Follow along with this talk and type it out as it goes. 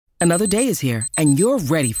Another day is here, and you're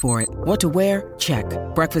ready for it. What to wear? Check.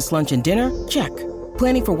 Breakfast, lunch, and dinner? Check.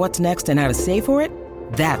 Planning for what's next and how to save for it?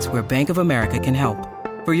 That's where Bank of America can help.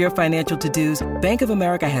 For your financial to-dos, Bank of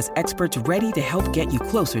America has experts ready to help get you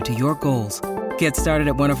closer to your goals. Get started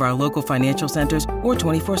at one of our local financial centers or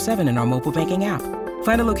 24/7 in our mobile banking app.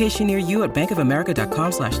 Find a location near you at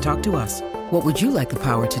bankofamerica.com/talktous. What would you like the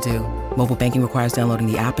power to do? Mobile banking requires downloading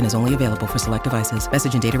the app and is only available for select devices.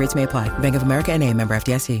 Message and data rates may apply. Bank of America N.A., member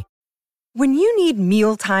FDIC. When you need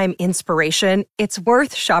mealtime inspiration, it's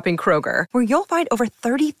worth shopping Kroger, where you'll find over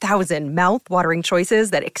 30,000 mouth-watering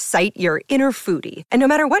choices that excite your inner foodie. And no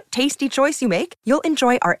matter what tasty choice you make, you'll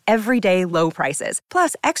enjoy our everyday low prices,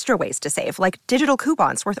 plus extra ways to save, like digital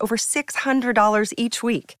coupons worth over $600 each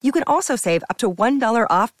week. You can also save up to $1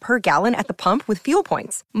 off per gallon at the pump with fuel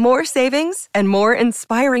points. More savings and more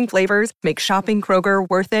inspiring flavors make shopping Kroger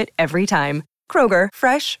worth it every time. Kroger,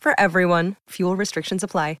 fresh for everyone. Fuel restrictions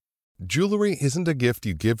apply. Jewelry isn't a gift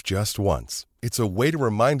you give just once. It's a way to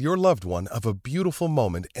remind your loved one of a beautiful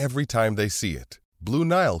moment every time they see it. Blue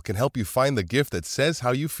Nile can help you find the gift that says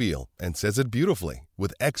how you feel and says it beautifully,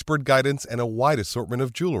 with expert guidance and a wide assortment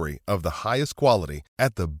of jewelry of the highest quality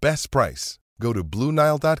at the best price. Go to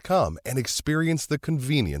BlueNile.com and experience the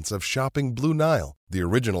convenience of shopping Blue Nile, the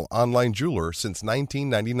original online jeweler since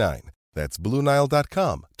 1999. That's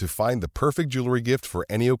BlueNile.com to find the perfect jewelry gift for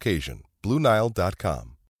any occasion.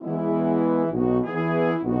 BlueNile.com.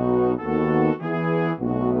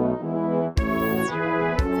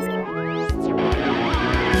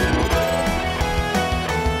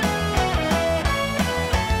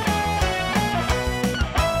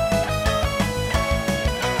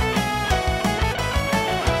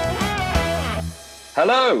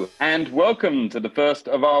 Hello, and welcome to the first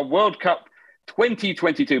of our World Cup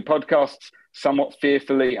 2022 podcasts, somewhat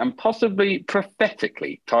fearfully and possibly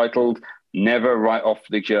prophetically titled Never Write Off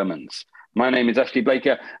the Germans. My name is Ashley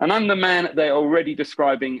Blaker, and I'm the man they're already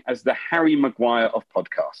describing as the Harry Maguire of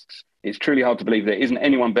podcasts. It's truly hard to believe there isn't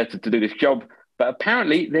anyone better to do this job, but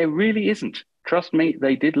apparently there really isn't. Trust me,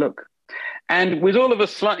 they did look. And with all of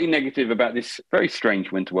us slightly negative about this very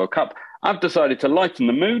strange Winter World Cup, I've decided to lighten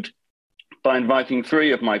the mood by inviting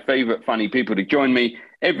three of my favourite funny people to join me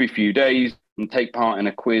every few days and take part in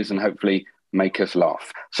a quiz and hopefully make us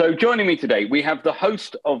laugh. So joining me today, we have the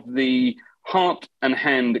host of the Heart and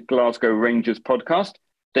Hand Glasgow Rangers podcast,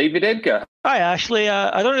 David Edgar. Hi, Ashley.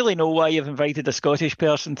 I don't really know why you've invited a Scottish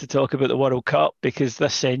person to talk about the World Cup, because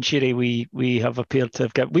this century we have appeared to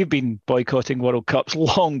have we've been boycotting World Cups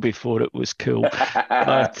long before it was cool.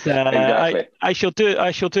 But exactly. I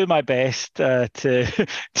shall do my best to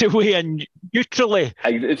weigh in neutrally.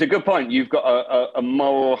 It's a good point. You've got a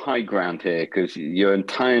moral high ground here, because your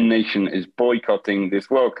entire nation is boycotting this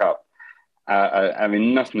World Cup.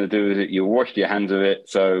 Having nothing to do with it, you washed your hands of it.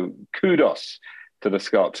 So kudos to the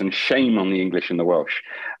Scots, and shame on the English and the Welsh.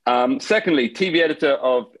 Secondly, TV editor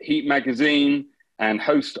of Heat Magazine and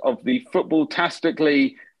host of the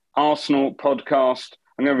Football-tastically Arsenal podcast.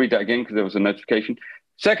 I'm going to read that again because there was a notification.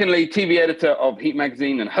 Secondly, TV editor of Heat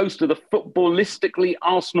Magazine and host of the Footballistically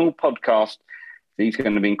Arsenal podcast. He's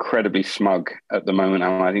going to be incredibly smug at the moment,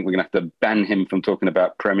 and I think we're going to have to ban him from talking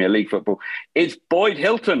about Premier League football. It's Boyd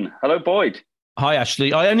Hilton. Hello, Boyd. Hi,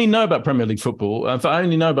 Ashley. I only know about Premier League football. I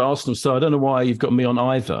only know about Arsenal, so I don't know why you've got me on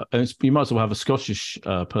either. You might as well have a Scottish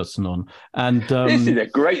person on. And this is a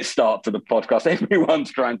great start to the podcast. Everyone's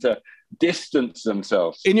trying to distance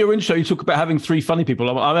themselves. In your intro, you talk about having three funny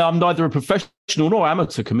people. I'm neither a professional nor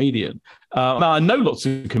amateur comedian. I know lots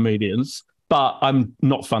of comedians, but I'm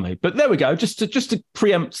not funny. But there we go. Just to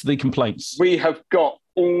preempt the complaints. We have got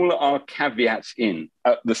all our caveats in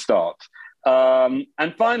at the start.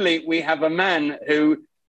 And finally, we have a man who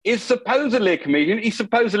is supposedly a comedian. He's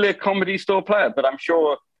supposedly a comedy store player, but I'm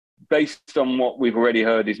sure, based on what we've already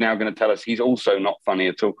heard, he's now going to tell us he's also not funny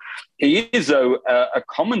at all. He is, though, a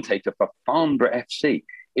commentator for Farnborough FC.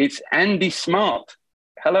 It's Andy Smart.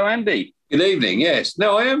 Hello, Andy. Good evening. Yes.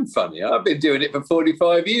 No, I am funny. I've been doing it for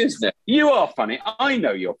 45 years now. You are funny. I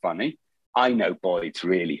know you're funny. I know Boyd's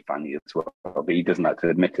really funny as well, but he doesn't like to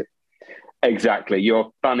admit it. Exactly. You're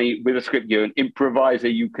funny with a script. You're an improviser.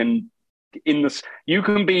 You can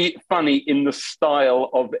be funny in the style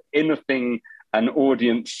of anything an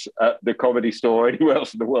audience at the Comedy Store or anywhere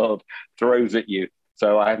else in the world throws at you.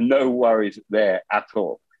 So I have no worries there at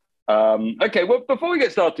all. Okay, well, before we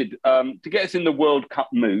get started, to get us in the World Cup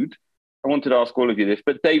mood, I wanted to ask all of you this,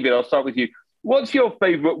 but David, I'll start with you. What's your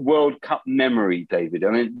favourite World Cup memory, David? I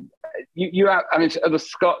mean, the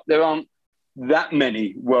Scott, there aren't that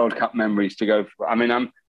many World Cup memories to go for. I mean,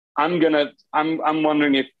 I'm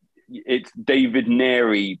wondering if it's David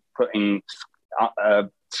Neary putting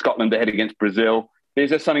Scotland ahead against Brazil. Is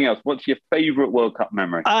there something else? What's your favourite World Cup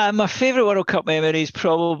memory? My favourite World Cup memory is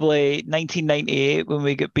probably 1998 when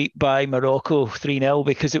we got beat by Morocco 3-0,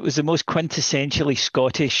 because it was the most quintessentially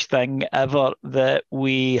Scottish thing ever that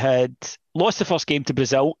we had lost the first game to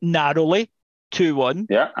Brazil narrowly. 2-1.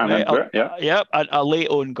 Yeah, I remember it. Yeah, a late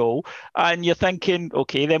own goal. And you're thinking,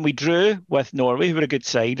 okay, then we drew with Norway, who were a good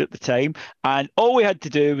side at the time. And all we had to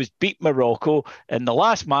do was beat Morocco in the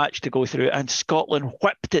last match to go through. And Scotland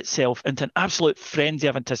whipped itself into an absolute frenzy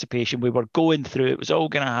of anticipation. We were going through. It was all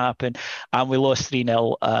going to happen. And we lost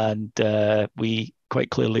 3-0. And we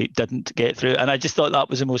quite clearly didn't get through. And I just thought that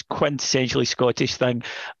was the most quintessentially Scottish thing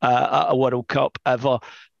at a World Cup ever,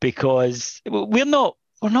 because we're not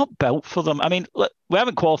built for them. I mean, look, we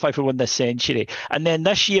haven't qualified for one this century. And then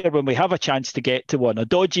this year, when we have a chance to get to one, a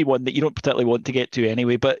dodgy one that you don't particularly want to get to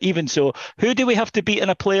anyway, but even so, who do we have to beat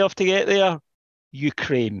in a playoff to get there?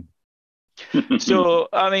 Ukraine. So,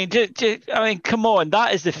 I mean, come on.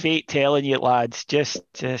 That is the fate telling you, lads. Just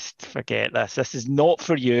forget this. This is not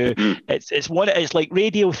for you. It's like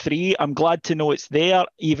Radio 3. I'm glad to know it's there,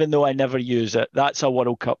 even though I never use it. That's a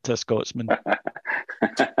World Cup to a Scotsman.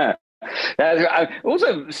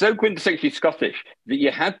 Also, so quintessentially Scottish that you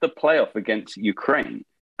had the playoff against Ukraine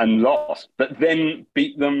and lost, but then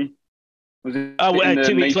beat them. Was it in the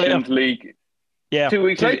 2 weeks Nations later. League? Yeah, 2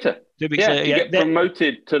 weeks later. 2 weeks later. To get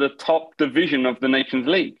promoted to the top division of the Nations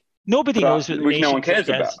League. Nobody knows what the which Nations no one cares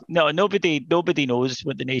League about. is. No, nobody knows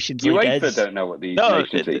what the Nations League UEFA is. don't know what the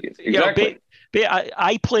Nations League is. Exactly.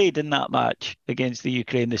 I played in that match against the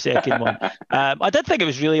Ukraine, the second one. I did think it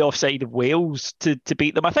was really offside of Wales to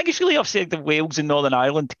beat them. I think it's really offside of Wales and Northern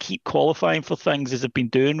Ireland to keep qualifying for things as they've been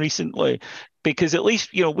doing recently. Because at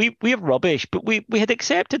least, we're rubbish, but we had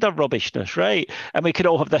accepted our rubbishness, right? And we could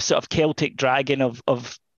all have this sort of Celtic dragon of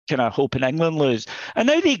kind of hoping England lose. And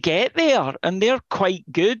now they get there and they're quite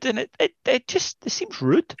good, and it seems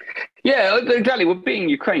rude. Yeah, exactly. Well, being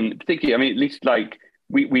Ukraine particularly, I mean, at least like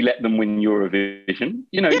we let them win Eurovision.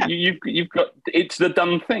 You've got, it's the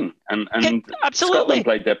done thing, and absolutely. Scotland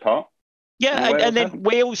played their part. Yeah, and then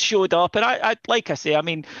Wales showed up, and I like I say, I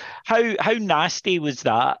mean, how nasty was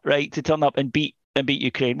that, right? To turn up and beat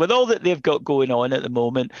Ukraine with all that they've got going on at the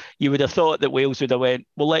moment. You would have thought that Wales would have went,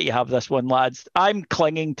 we'll let you have this one, lads. I'm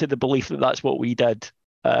clinging to the belief that that's what we did.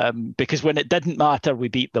 Because when it didn't matter, we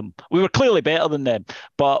beat them. We were clearly better than them,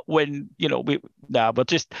 but when we're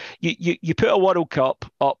just you put a World Cup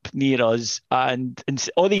up near us, and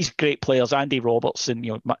all these great players, Andy Robertson,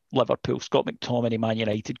 Liverpool, Scott McTominay, Man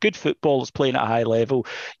United, good footballers playing at a high level.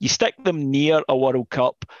 You stick them near a World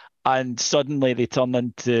Cup, and suddenly they turn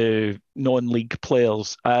into non-league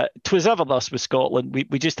players. Twas ever thus with Scotland.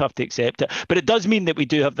 We just have to accept it. But it does mean that we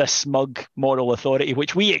do have this smug moral authority,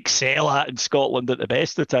 which we excel at in Scotland at the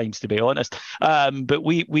best of times, to be honest. But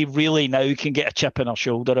we really now can get a chip in our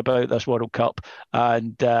shoulder about this World Cup.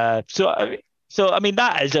 And so I mean,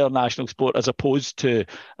 that is our national sport, as opposed to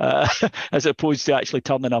actually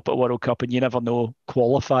turning up at World Cup, and you never know,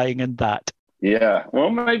 qualifying in that. Yeah,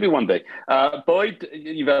 well, maybe one day. Boyd,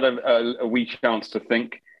 you've had a wee chance to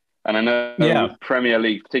think, and I know Premier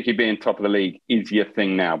League, particularly being top of the league, is your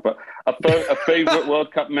thing now. But a favourite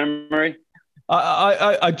World Cup memory?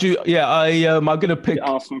 I do. Yeah, I'm going to pick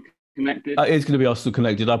Arsenal connected. It's going to be Arsenal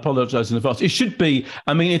connected. I apologise in advance. It should be.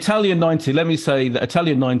 I mean, Italia 90. Let me say that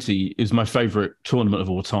Italia 90 is my favourite tournament of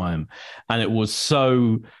all time, and it was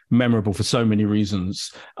so memorable for so many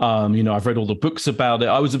reasons. I've read all the books about it.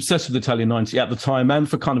 I was obsessed with Italia 90 at the time, and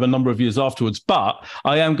for kind of a number of years afterwards. But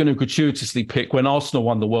I am going to gratuitously pick when Arsenal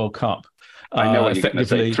won the World Cup. I know what you're going to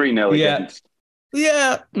say. 3-0 against.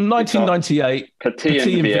 Yeah, 1998. Petit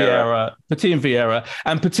and Vieira.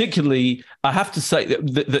 And particularly, I have to say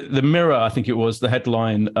that the Mirror, I think it was, the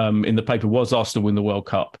headline in the paper was Arsenal win the World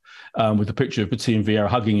Cup, with a picture of Petit and Vieira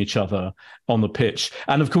hugging each other on the pitch.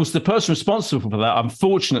 And of course, the person responsible for that,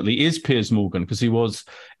 unfortunately, is Piers Morgan, because he was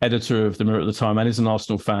editor of the Mirror at the time and is an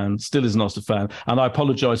Arsenal fan, still is an Arsenal fan. And I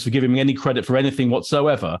apologise for giving him any credit for anything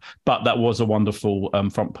whatsoever, but that was a wonderful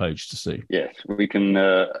front page to see. Yes, we can,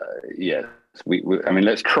 I mean,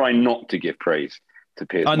 let's try not to give praise to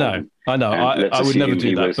Piers Morgan. I know. I would never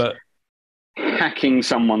do that. But hacking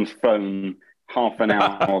someone's phone half an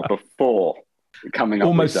hour before coming up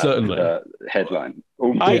almost with that headline.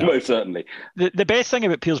 Almost certainly. The best thing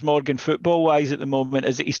about Piers Morgan football-wise at the moment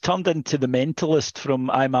is that he's turned into the mentalist from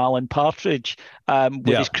I'm Alan Partridge,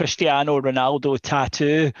 with his Cristiano Ronaldo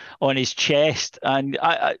tattoo on his chest. And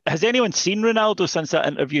has anyone seen Ronaldo since that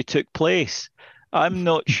interview took place? I'm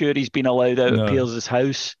not sure he's been allowed out of Piers'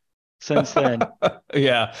 house. since then.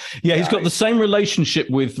 Yeah. He's got the same relationship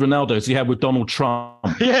with Ronaldo as he had with Donald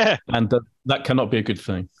Trump. Yeah, and that cannot be a good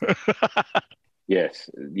thing. Yes,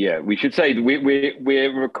 yeah. We should say that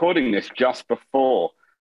we're recording this just before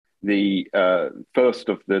the first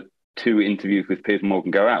of the two interviews with Piers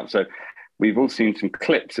Morgan go out. So we've all seen some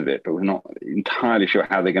clips of it, but we're not entirely sure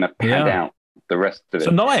how they're going to pad out the rest of it.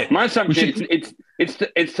 Tonight. My assumption it's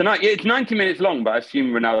tonight. Yeah, it's 90 minutes long, but I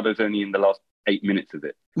assume Ronaldo's only in the last 8 minutes of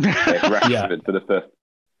it. Rashford for the first.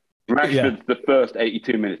 Rashford's the first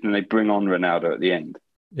 82 minutes, and then they bring on Ronaldo at the end.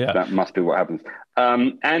 Yeah, that must be what happens.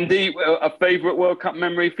 Andy, a favourite World Cup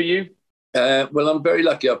memory for you? Well, I'm very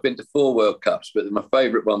lucky. I've been to 4 World Cups, but my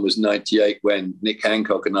favourite one was '98 when Nick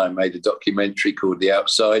Hancock and I made a documentary called The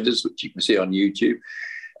Outsiders, which you can see on YouTube,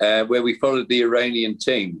 where we followed the Iranian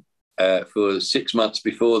team for 6 months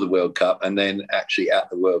before the World Cup and then actually at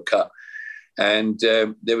the World Cup. And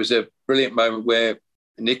there was a brilliant moment where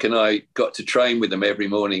Nick and I got to train with them every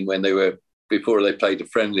morning before they played a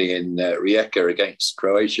friendly in Rijeka against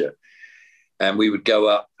Croatia. And we would go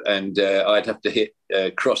up and I'd have to hit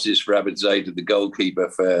crosses for Abid Zayda, the goalkeeper,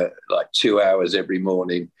 for like 2 hours every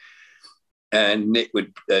morning. And Nick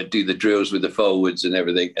would do the drills with the forwards and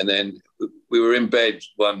everything. And then we were in bed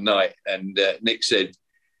one night and Nick said,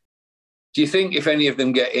 "Do you think if any of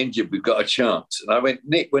them get injured, we've got a chance?" And I went,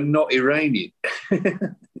 "Nick, we're not Iranian."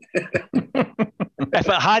 If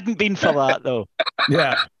it hadn't been for that, though.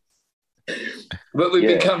 Yeah. But we've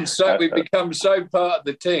become so part of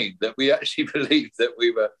the team that we actually believed that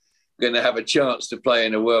we were going to have a chance to play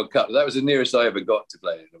in a World Cup. That was the nearest I ever got to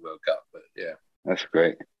playing in a World Cup. But yeah, that's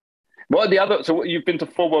great. What are the other? So you've been to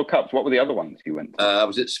 4 World Cups. What were the other ones you went to? I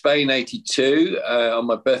was at Spain '82 on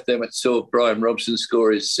my birthday. I saw Brian Robson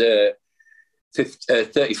score his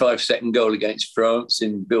 35-second goal against France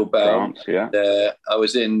in Bilbao. I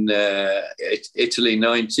was in Italy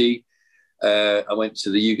 '90. I went to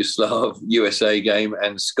the Yugoslav USA game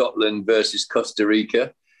and Scotland versus Costa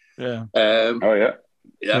Rica. Yeah.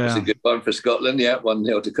 That was a good one for Scotland. Yeah,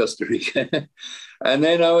 1-0 to Costa Rica. And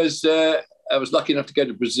then I was lucky enough to go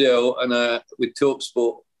to Brazil and with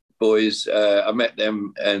TalkSport boys, I met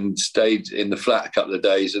them and stayed in the flat a couple of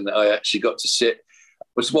days. And I actually got to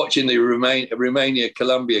was watching the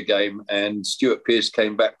Romania-Colombia game, and Stuart Pearce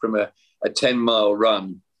came back from a 10-mile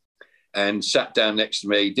run and sat down next to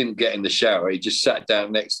me. Didn't get in the shower. He just sat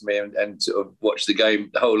down next to me and sort of watched the game,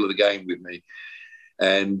 the whole of the game with me.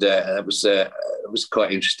 And it was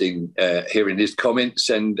quite interesting hearing his comments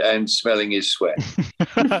and smelling his sweat.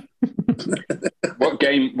 What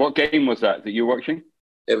game was that you were watching?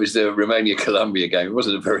 It was the Romania-Colombia game. It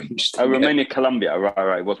wasn't a very interesting game. Romania-Colombia.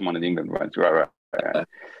 Right. It wasn't one of the England ones. Right.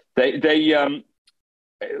 They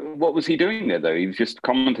what was he doing there though? He was just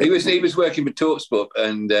commentating. He was working with TalkSport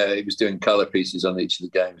and he was doing colour pieces on each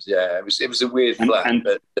of the games. Yeah, it was a weird flat.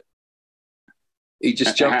 But he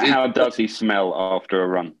just jumped. How does he smell after a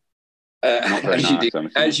run?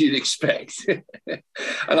 As you'd expect. And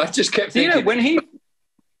I just kept thinking,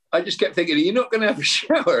 I just kept thinking, you're not going to have a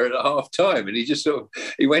shower at half time. And he just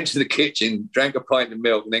he went to the kitchen, drank a pint of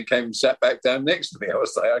milk, and then came and sat back down next to me. I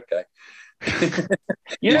was like, okay.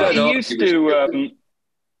 He used to.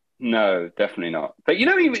 No, definitely not. But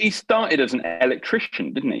he started as an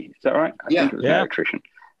electrician, didn't he? Is that right? I think he was an electrician.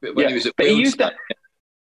 But when he was at Wilson.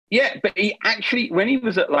 Yeah, but he actually, when he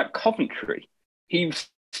was at like Coventry, he was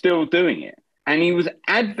still doing it, and he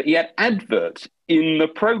had adverts in the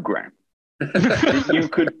program. You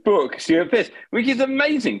could book Stuart Pearce, which is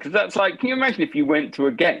amazing because that's like, can you imagine if you went to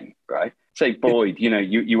a game, right? Say Boyd,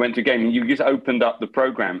 you went to a game and you just opened up the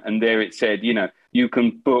program and there it said, you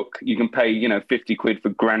can pay, 50 quid for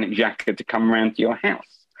Granit Xhaka to come around to your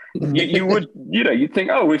house. You would, you'd think,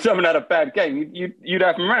 oh, if someone had a bad game, you'd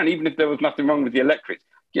have them around, even if there was nothing wrong with the electrics.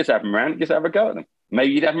 Just have them around, just have a go at them.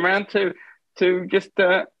 Maybe you'd have them around to just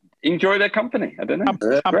enjoy their company. I don't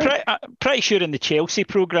know. I'm pretty sure in the Chelsea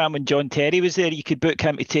programme when John Terry was there, you could book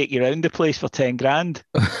him to take you around the place for 10 grand.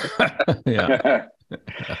 Yeah.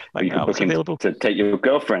 You could book him to take your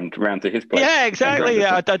girlfriend around to his place. Yeah, exactly.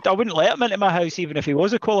 Yeah, I wouldn't let him into my house even if he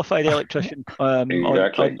was a qualified electrician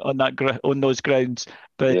exactly. on those grounds.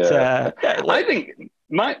 But I think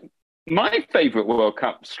my favourite World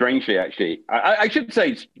Cup, strangely, actually, I should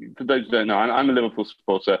say, for those who don't know, I'm a Liverpool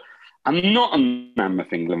supporter. I'm not a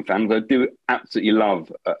mammoth England fan, but I do absolutely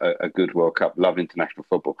love a good World Cup, love international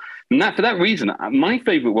football. And for that reason, my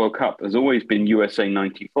favourite World Cup has always been USA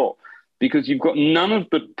 '94, because you've got none of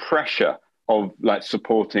the pressure of like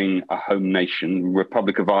supporting a home nation.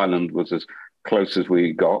 Republic of Ireland was as close as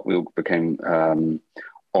we got. We all became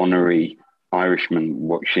honorary Irishmen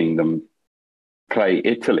watching them play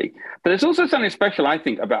Italy. But there's also something special, I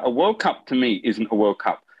think, about a World Cup. To me, isn't a World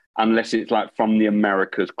Cup unless it's like from the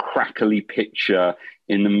Americas, crackly picture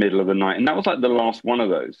in the middle of the night. And that was like the last one of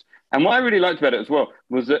those. And what I really liked about it as well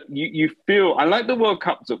was that you feel, I like the World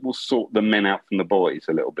Cups that will sort the men out from the boys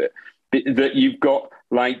a little bit. That you've got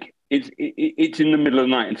like, it's in the middle of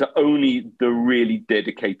the night, and so only the really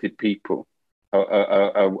dedicated people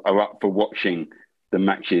are up for watching the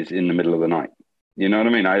matches in the middle of the night. You know what I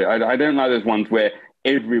mean? I don't like those ones where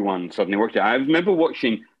everyone suddenly watched it. I remember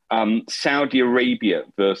watching Saudi Arabia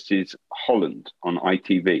versus Holland on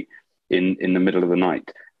ITV in the middle of the night.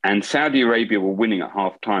 And Saudi Arabia were winning at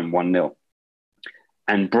half-time 1-0.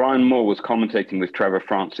 And Brian Moore was commentating with Trevor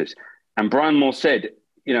Francis. And Brian Moore said,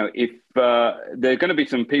 you know, if there are going to be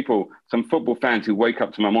some people, some football fans who wake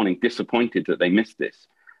up tomorrow morning disappointed that they missed this.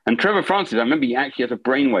 And Trevor Francis, I remember he actually has a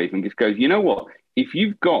brainwave and just goes, you know what? If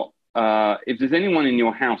you've got, if there's anyone in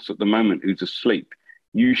your house at the moment who's asleep,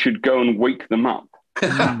 you should go and wake them up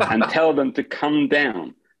and tell them to come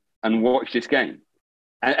down and watch this game.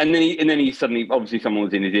 And then he suddenly, obviously someone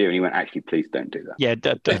was in his ear and he went, actually, please don't do that. Yeah,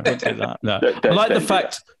 don't do that. No.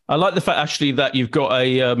 I like the fact actually that you've got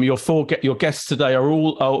your guests today are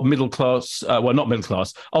all middle class, well, not middle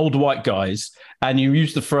class, old white guys. And you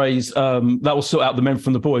use the phrase, that will sort out the men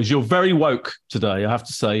from the boys. You're very woke today, I have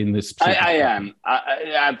to say, in this. I am.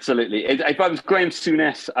 Absolutely. If I was Graham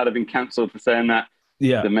Souness, I'd have been cancelled for saying that.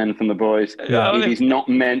 Yeah. The men from the boys. Yeah. It is not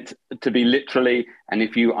meant to be literally. And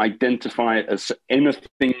if you identify it as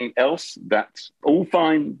anything else, that's all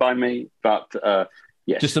fine by me. But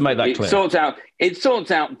yes, just to make that clear, it sorts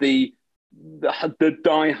out the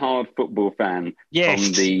die-hard football fan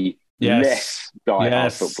from the less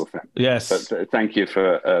die-hard football fan. Yes. But thank you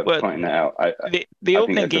for pointing that out. The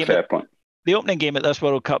opening think that's game, a fair point. The opening game at this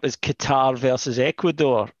World Cup is Qatar versus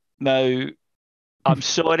Ecuador. Now, I'm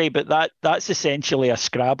sorry, but that's essentially a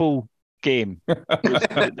Scrabble game.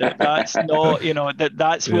 That's not,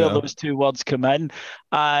 that's where those two words come in.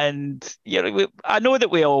 And I know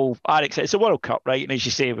that we all are excited. It's a World Cup, right? And as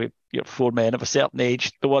you say, we're four men of a certain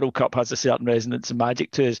age. The World Cup has a certain resonance and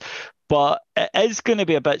magic to us. But it is going to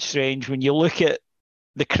be a bit strange when you look at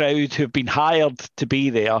the crowd who've been hired to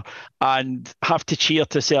be there and have to cheer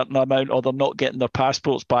to a certain amount, or they're not getting their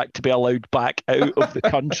passports back to be allowed back out of the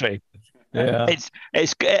country. Yeah, it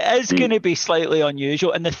is going to be slightly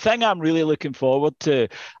unusual. And the thing I'm really looking forward to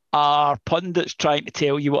are pundits trying to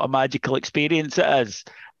tell you what a magical experience it is.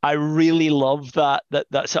 I really love that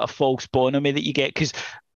sort of false bonhomie that you get, because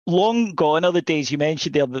long gone are the days you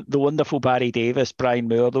mentioned there, the wonderful Barry Davis, Brian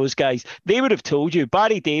Moore, those guys. They would have told you,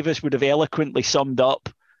 Barry Davis would have eloquently summed up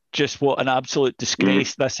just what an absolute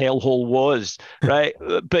disgrace this hellhole was, right?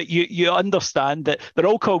 But you understand that they're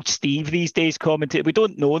all called Steve these days, commentators. We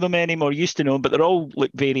don't know them anymore, used to know them, but they're all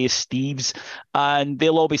like various Steves, and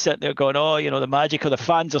they'll all be sitting there going, oh, the magic, or the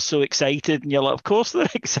fans are so excited, and you're like, of course they're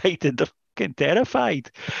excited, they're fucking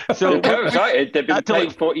terrified. So they're excited. They've been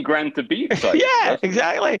paid 40 grand to be excited. Yeah,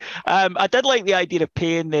 exactly. I did like the idea of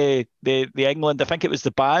paying the England, I think it was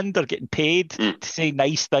the band, they're getting paid to say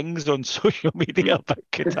nice things on social media about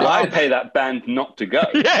Qatar. I'll pay that band not to go.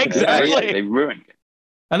 Yeah, exactly. They ruined it.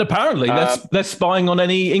 And apparently they're spying on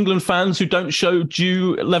any England fans who don't show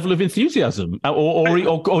due level of enthusiasm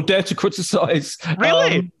or dare to criticise.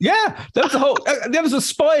 Really? Yeah, there was a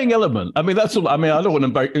spying element. I mean, that's all. I mean, I don't want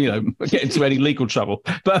to get into any legal trouble,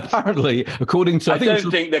 but apparently, according to I don't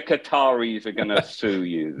think the Qataris are going to sue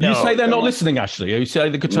you. You say they're not listening, Ashley. You say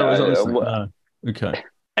the Qataris are listening. No. Okay.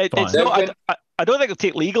 It's not. I don't think they'll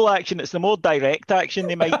take legal action. It's the more direct action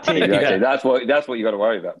they might take. Exactly. That's what you got to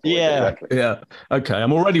worry about. Yeah. Exactly. Yeah. Okay.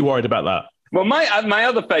 I'm already worried about that. Well, my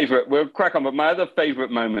other favourite, we'll crack on, but my other favourite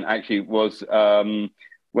moment actually was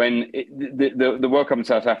when the World Cup in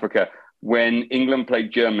South Africa, when England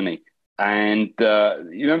played Germany. And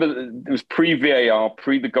you remember it was pre-VAR,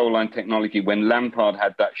 pre the goal line technology, when Lampard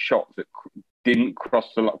had that shot that didn't cross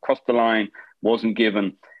the line, wasn't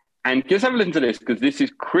given. And just have a listen to this, because this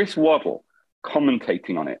is Chris Waddle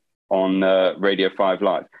commentating on it on Radio 5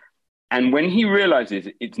 Live. And when he realizes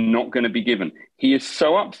it's not going to be given, he is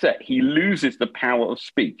so upset, he loses the power of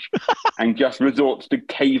speech and just resorts to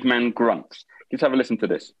caveman grunts. Just have a listen to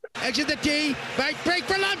this. Exit the D, back break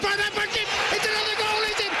for Lampard, it's another goal,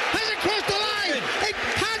 is it? Has it crossed the line? It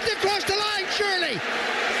had to cross the line, surely.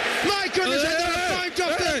 My goodness, I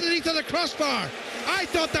got a point off underneath of the crossbar. I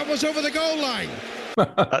thought that was over the goal line.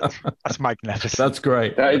 That's magnificent. That's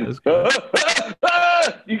great.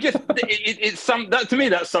 You just to me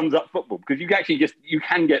that sums up football, because you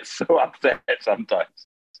can get so upset sometimes.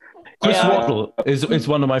 Chris Waddle is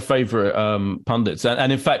one of my favourite pundits,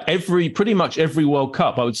 and in fact, pretty much every World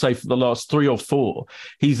Cup, I would say for the last 3 or 4,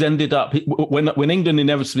 he's ended up when England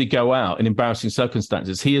inevitably go out in embarrassing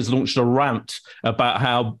circumstances, he has launched a rant about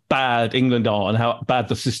how bad England are and how bad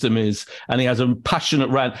the system is, and he has a passionate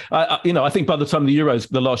rant. I think by the time the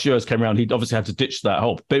last Euros came around, he'd obviously had to ditch that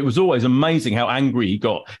whole. But it was always amazing how angry he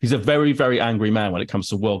got. He's a very, very angry man when it comes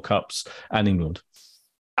to World Cups and England.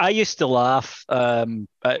 I used to laugh at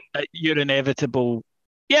your inevitable,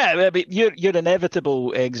 your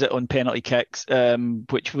inevitable exit on penalty kicks,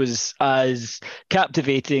 which was as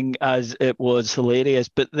captivating as it was hilarious.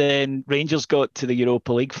 But then Rangers got to the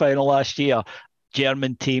Europa League final last year.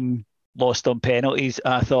 German team lost on penalties.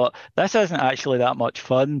 I thought, this isn't actually that much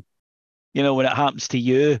fun. When it happens to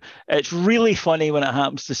you, it's really funny when it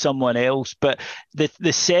happens to someone else. But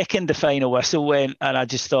the second the final whistle went, and I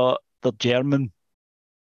just thought, they're German.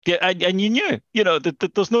 Yeah, and you knew,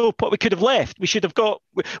 that there's no point. We could have left. We should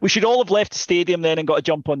all have left the stadium then and got a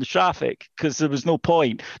jump on the traffic, because there was no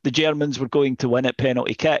point. The Germans were going to win at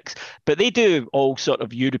penalty kicks, but they do all sort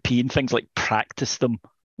of European things like practice them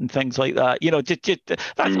and things like that.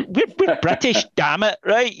 We're British, damn it,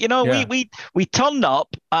 right? We turn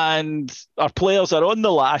up and our players are on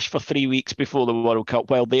the lash for 3 weeks before the World Cup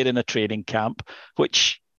while they're in a training camp,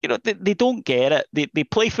 which. They don't get it. They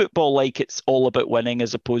play football like it's all about winning,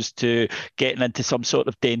 as opposed to getting into some sort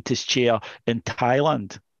of dentist chair in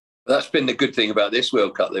Thailand. That's been the good thing about this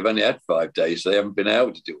World Cup. They've only had 5 days. So they haven't been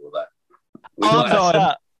able to do all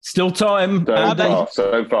that. Still time.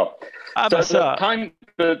 So far. Time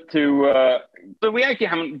so we actually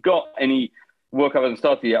haven't got any World Cup hasn't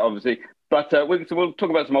started yet, obviously. But we'll talk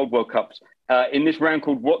about some old World Cups in this round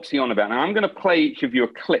called What's He On About? Now, I'm going to play each of you a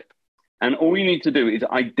clip. And all you need to do is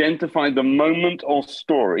identify the moment or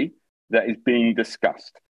story that is being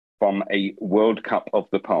discussed from a World Cup of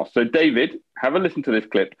the past. So, David, have a listen to this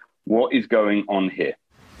clip. What is going on here?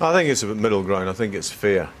 I think it's a bit middle ground. I think it's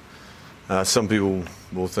fair. Some people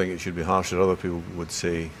will think it should be harsher. Other people would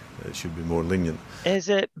say it should be more lenient. Is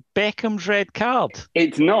it Beckham's red card?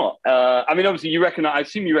 It's not. Obviously, I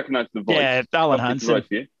assume you recognise the voice. Yeah, Alan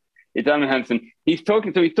Hansen. It's Alan Hansen. He's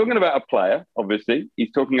talking about a player, obviously. He's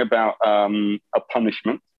talking about a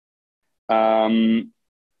punishment.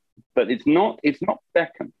 But it's not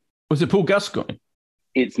Beckham. Was it Paul Gascoigne?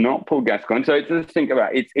 It's not Paul Gascoigne. So let's think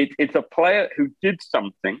about it. It's a player who did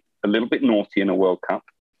something a little bit naughty in a World Cup,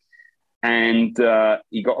 and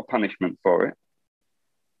he got a punishment for it.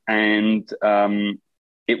 And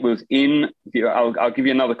it was in, I'll give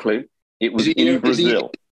you another clue. It was in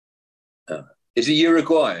Brazil. Is he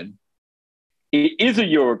Uruguayan? It is a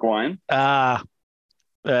Uruguayan. So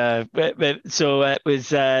it was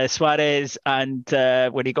Suarez, and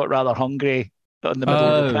when he got rather hungry on the middle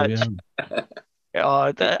of the pitch.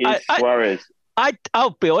 Suarez.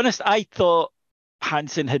 I'll be honest, I thought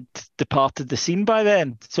Hansen had departed the scene by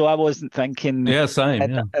then, so I wasn't thinking. Yeah, same.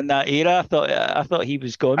 In that era, I thought he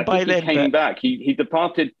was gone by then. He came back. He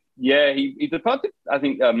departed. Yeah, he departed. I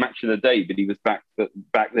think match of the day, but he was back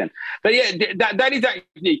then. But yeah, that is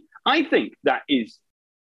actually. I think that is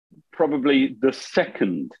probably the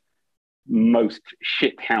second most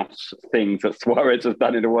shithouse things that Suarez has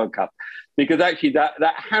done in the World Cup, because actually that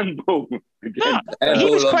handball. He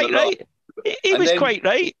was quite right. He was quite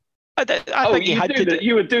right. I think he had to.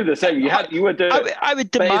 You would do the same. You would do. I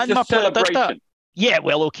would demand my player does that. Yeah,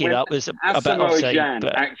 well, okay, that was a bit offside. Jan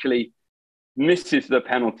actually misses the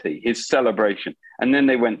penalty, his celebration, and then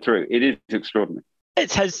they went through. It is extraordinary.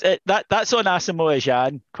 It's that's on Asamoah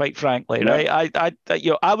Gyan, quite frankly, right?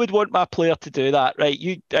 I would want my player to do that, right?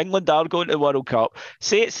 England are going to the World Cup.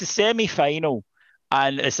 Say it's the semi-final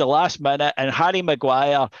and it's the last minute, and Harry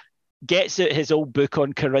Maguire gets out his old book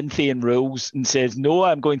on Corinthian rules and says, "No,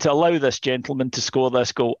 I'm going to allow this gentleman to score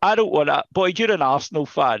this goal." I don't want that. Boy, you're an Arsenal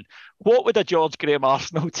fan. What would a George Graham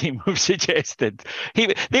Arsenal team have suggested?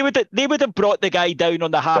 They would have brought the guy down on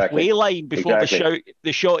the halfway line before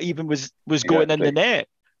the shot even was going in the net.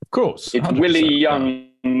 Of course. It's 100%. Willie Young,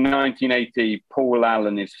 1980, Paul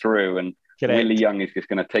Allen is through, and correct. Willie Young is just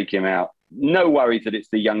going to take him out. No worries that it's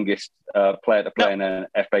the youngest player to play in an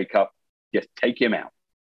FA Cup. Just take him out.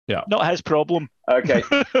 Yeah, not his problem. Okay.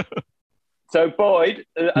 So Boyd,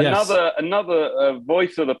 another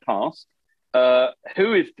voice of the past.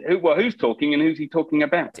 Who's talking and who's he talking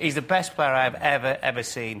about? He's the best player I've ever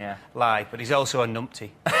seen live, but he's also a numpty.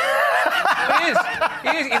 He is.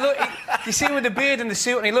 You see him with the beard and the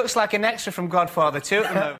suit, and he looks like an extra from Godfather 2 at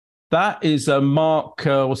the moment. That is Mark.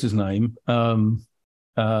 What's his name? Oh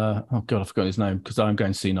God, I forgot his name because I'm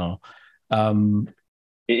going senile. It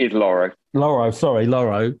is Loro. Loro.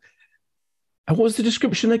 What was the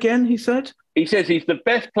description again, he said? He says he's the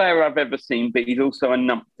best player I've ever seen, but he's also a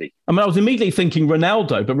numpty. I mean, I was immediately thinking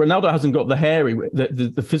Ronaldo, but Ronaldo hasn't got the hairy,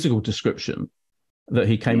 the physical description that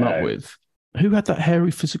he came up with. Who had that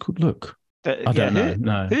hairy physical look? I don't know.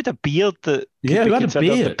 No. Who had a beard that who had a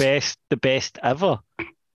beard? The best ever?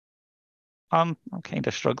 I'm kind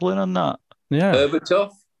of struggling on that. Yeah.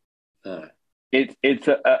 Berbatov?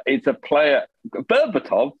 It's a player.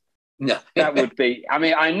 Berbatov? No. That would be... I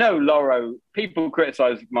mean, I know Lawro... People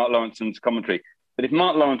criticise Mark Lawrenson's commentary, but if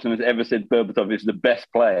Mark Lawrenson has ever said Berbatov is the best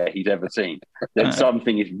player he's ever seen, then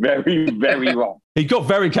something is very, very wrong. He got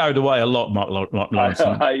very carried away a lot, Mark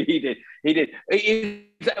Lawrenson. He did.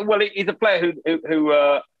 He's a player who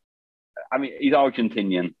I mean, he's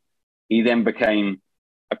Argentinian. He then became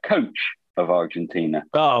a coach of Argentina.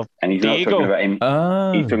 Oh, and he's not talking about him.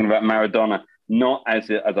 He's talking about Maradona, not as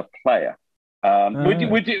a player. Have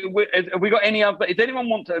we got any other? Does anyone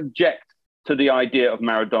want to object to the idea of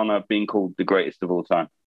Maradona being called the greatest of all time?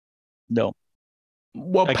 No.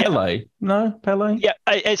 Well, Pele. No, Pele? Yeah,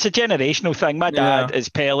 it's a generational thing. My dad is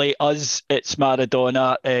Pele. Us, it's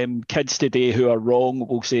Maradona. Kids today who are wrong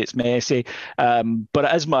will say it's Messi. But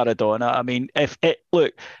it is Maradona. I mean,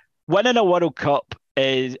 look, winning a World Cup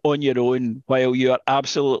is on your own while you are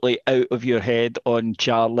absolutely out of your head on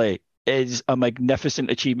Charlie is a magnificent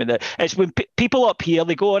achievement. It's when people up here,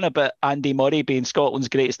 they go on about Andy Murray being Scotland's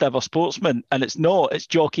greatest ever sportsman, and it's not. It's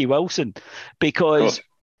Jocky Wilson, because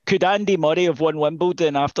could Andy Murray have won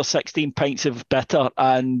Wimbledon after 16 pints of bitter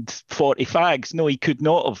and 40 fags? No, he could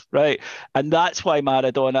not have, right? And that's why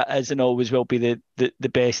Maradona is and always will be the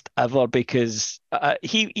best ever, because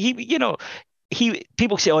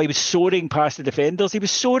people say, he was soaring past the defenders. He was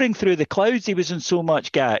soaring through the clouds. He was in so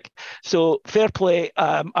much gack. So fair play.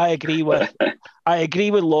 I agree with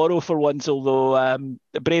Lawro for once, although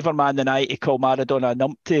braver man than I to call Maradona a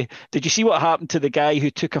numpty. Did you see what happened to the guy who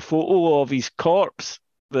took a photo of his corpse?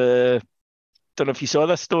 Don't know if you saw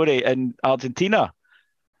this story in Argentina.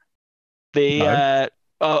 A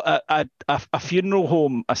funeral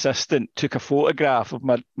home assistant took a photograph of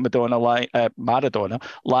Maradona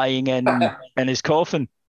lying in his coffin,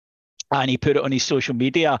 and he put it on his social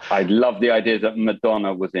media. I love the idea that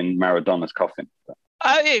Madonna was in Maradona's coffin.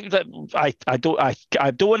 I don't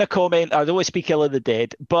want to comment. I don't want to speak ill of the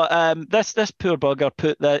dead. But this poor bugger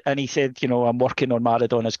put that, and he said, I'm working on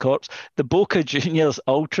Maradona's corpse. The Boca Juniors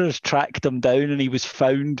ultras tracked him down, and he was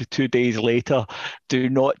found 2 days later. Do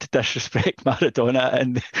not disrespect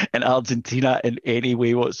Maradona in Argentina in any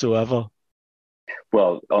way whatsoever.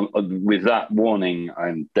 Well, with that warning,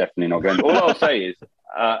 I'm definitely not going to. All I'll say is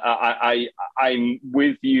I'm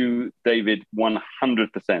with you, David,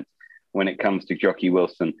 100%. When it comes to Jocky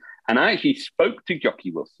Wilson. And I actually spoke to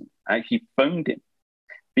Jocky Wilson. I actually phoned him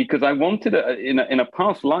because I wanted, in a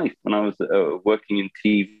past life when I was working in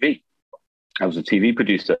TV, I was a TV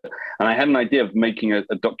producer, and I had an idea of making a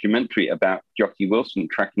documentary about Jocky Wilson,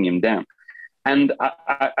 tracking him down. And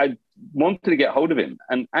I wanted to get hold of him,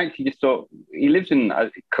 and actually just thought, he lives in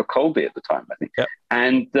Kirkcaldy at the time, I think. Yep.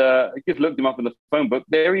 And I just looked him up in the phone book.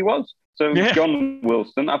 There he was. So John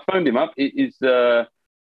Wilson, I phoned him up.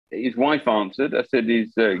 His wife answered. I said,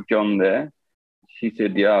 is John there? She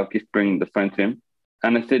said, yeah, I'll just bring the phone to him.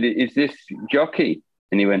 And I said, is this Jocky?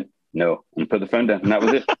 And he went, no, and put the phone down. And that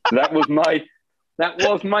was it. That was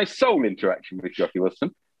my sole interaction with Jocky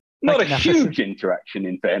Wilson. Not a huge interaction,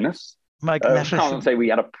 in fairness. I can't say we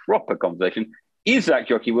had a proper conversation. Is that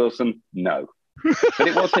Jocky Wilson? No. But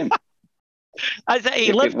it was him.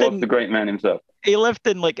 It was the great man himself. He lived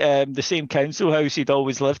in the same council house he'd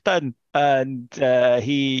always lived in, and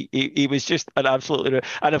he was just an absolutely,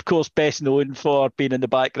 and of course best known for being in the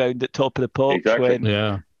background at Top of the Pops. Exactly.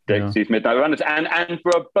 Dixie's Midnight Runners, and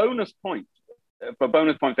for a bonus point,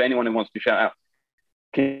 for anyone who wants to shout out,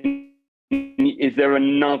 is there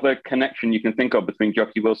another connection you can think of between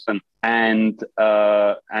Jocky Wilson and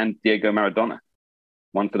Diego Maradona?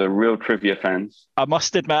 One for the real trivia fans. I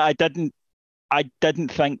must admit, I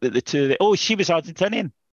didn't think that the two... she was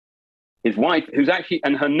Argentinian. His wife, who's actually...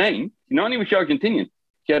 And her name, not only was she Argentinian,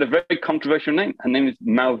 she had a very controversial name. Her name is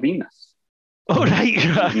Malvinas. Oh,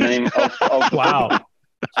 right. Name of wow.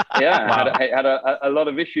 Yeah, wow. Had a lot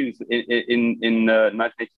of issues in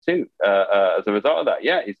 1982 as a result of that.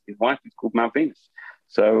 Yeah, his wife is called Malvinas.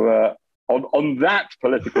 So on that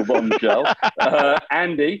political bombshell,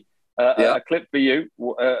 Andy, a clip for you.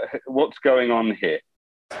 What's going on here?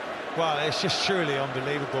 Well, it's just truly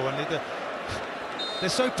unbelievable. And they're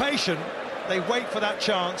so patient. They wait for that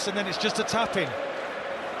chance, and then it's just a tap-in.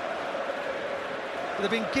 But they've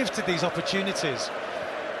been gifted these opportunities.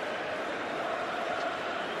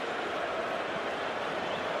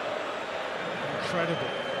 Incredible.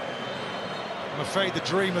 I'm afraid the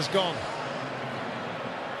dream has gone.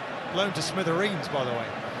 Blown to smithereens, by the way.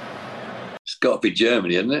 It's got to be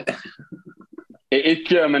Germany, isn't it? It is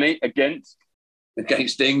Germany against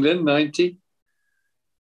England, 90.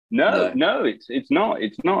 No, it's not.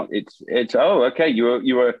 It's oh, okay.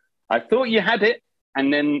 You were. I thought you had it,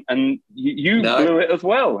 and you blew it as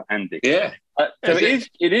well, Andy. Yeah. So it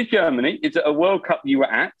is Germany. It's a World Cup you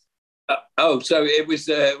were at. So it was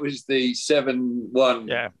the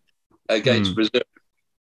 7-1 against Brazil.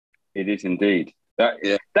 It is indeed.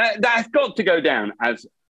 That's got to go down as,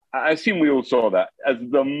 I assume we all saw that, as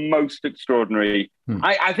the most extraordinary.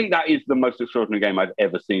 I think that is the most extraordinary game I've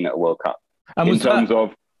ever seen at a World Cup. And in terms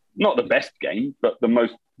of not the best game, but the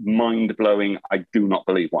most mind-blowing. I do not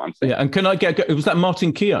believe what I'm saying. Yeah, and can I was that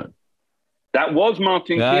Martin Keown? That was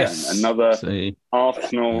Martin Keown, another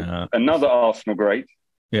Arsenal great.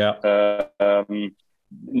 Yeah.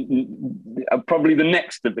 Probably the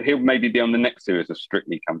next. He'll maybe be on the next series of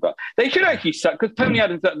Strictly comes up. They should actually, because Tony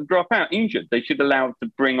Adams had to drop out injured. They should allow to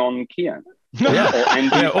bring on Keown.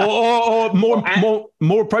 Or more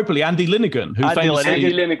appropriately, Andy Linnigan, who famously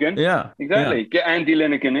Andy Linnigan. Yeah, exactly. Get Andy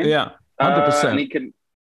Linnigan in. Yeah, 100%. And he can,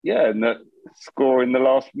 score in the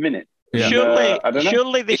last minute. Yeah.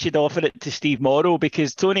 Surely they should offer it to Steve Morrow,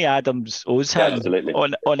 because Tony Adams owes him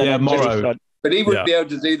on an injury front. But he wouldn't be able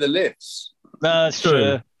to do the lifts. No, that's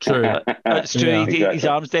true. That's true. Yeah, exactly. His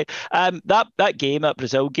arms day. That game, that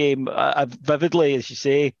Brazil game, I vividly, as you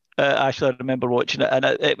say, actually I remember watching it, and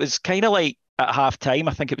it was kind of like at half time.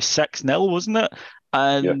 I think it was 6-0, wasn't it?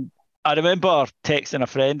 And I remember texting a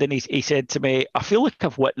friend, and he said to me, "I feel like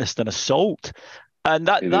I've witnessed an assault." And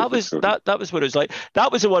that was what it was like.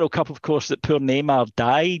 That was a World Cup, of course, that poor Neymar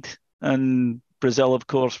died, and Brazil, of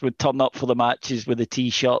course, would turn up for the matches with the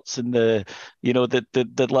T-shirts and the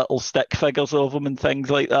little stick figures of him and things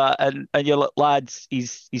like that. And you're like, lads,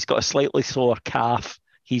 he's got a slightly sore calf.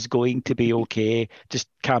 He's going to be okay. Just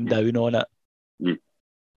calm down on it.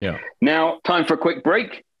 Yeah. Now, time for a quick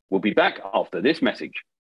break. We'll be back after this message.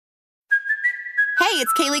 Hey,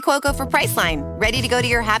 it's Kaylee Cuoco for Priceline. Ready to go to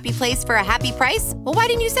your happy place for a happy price? Well, why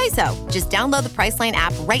didn't you say so? Just download the Priceline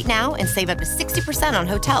app right now and save up to 60% on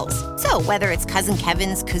hotels. So whether it's Cousin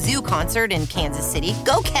Kevin's Kazoo Concert in Kansas City,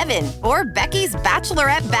 go Kevin, or Becky's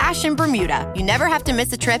Bachelorette Bash in Bermuda, you never have to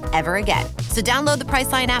miss a trip ever again. So download the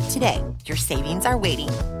Priceline app today. Your savings are waiting.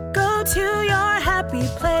 Go to your happy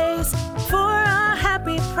place for a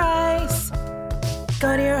happy price.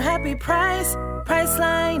 Go to your happy price,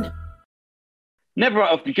 Priceline. Never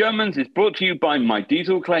Write Off the Germans is brought to you by My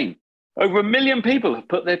Diesel Claim. Over 1 million people have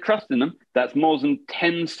put their trust in them. That's more than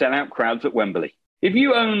 10 sellout crowds at Wembley. If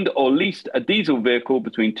you owned or leased a diesel vehicle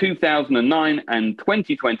between 2009 and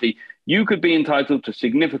 2020, you could be entitled to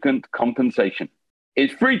significant compensation.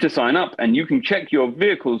 It's free to sign up, and you can check your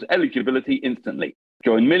vehicle's eligibility instantly.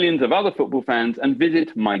 Join millions of other football fans and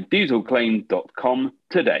visit mydieselclaim.com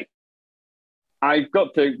today. I've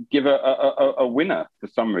got to give a winner for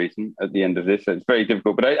some reason at the end of this. It's very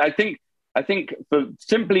difficult, but I think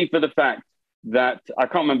simply for the fact that I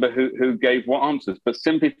can't remember who gave what answers, but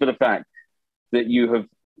simply for the fact that you have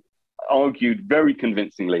argued very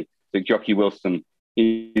convincingly that Jocky Wilson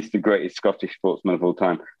is the greatest Scottish sportsman of all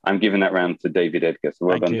time, I'm giving that round to David Edgar. So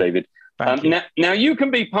well done, David. Now you can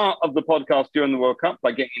be part of the podcast during the World Cup by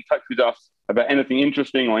getting in touch with us about anything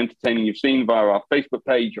interesting or entertaining you've seen via our Facebook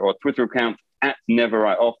page or Twitter account at Never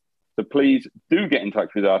Write Off. So please do get in touch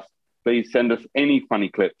with us. Please send us any funny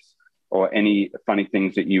clips or any funny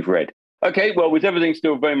things that you've read. Okay, well, with everything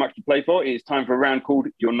still very much to play for, it's time for a round called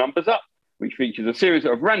Your Numbers Up, which features a series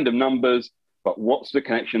of random numbers, but what's the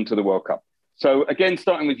connection to the World Cup? So again,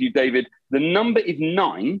 starting with you, David, the number is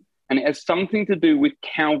 9, and it has something to do with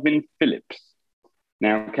Calvin Phillips.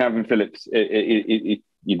 Now, Calvin Phillips, you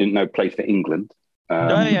didn't know, plays for England.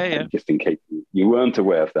 Just in case you weren't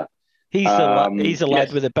aware of that. He's the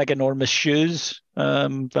lad with the big, enormous shoes.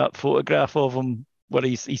 That photograph of him where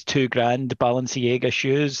he's $2,000 Balenciaga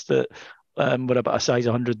shoes that were about a size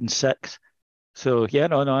 106. So yeah,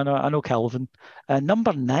 no, I know Calvin.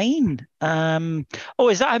 Number 9.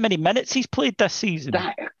 Is that how many minutes he's played this season?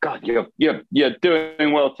 God, you're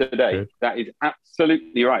doing well today. Good. That is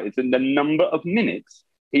absolutely right. It's in the number of minutes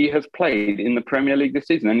he has played in the Premier League this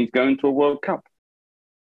season, and he's going to a World Cup.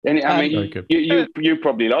 And you're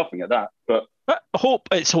probably laughing at that, but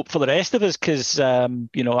it's hope for the rest of us, because I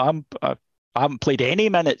haven't played any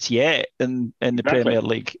minutes yet in the Premier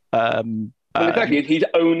League. Exactly, he's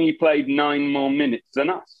only played 9 more minutes than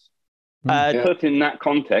us. Put in that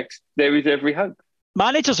context, there is every hope.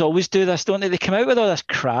 Managers always do this, don't they? They come out with all this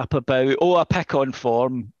crap about, I pick on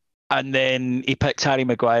form. And then he picks Harry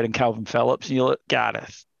Maguire and Calvin Phillips, and you're like,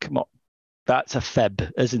 Gareth, come on. That's a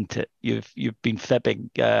fib, isn't it? You've been fibbing.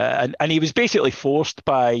 And he was basically forced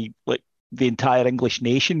by like the entire English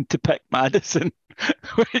nation to pick Maddison,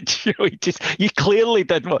 which you clearly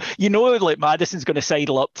didn't. Like Maddison's going to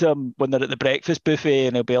sidle up to him when they're at the breakfast buffet,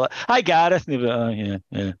 and he'll be like, "Hi, Gareth," and he'll be like, "Oh,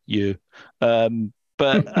 yeah, you."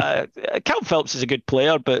 But Calvin Phillips is a good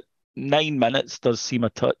player, but 9 minutes does seem a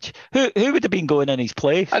touch. Who would have been going in his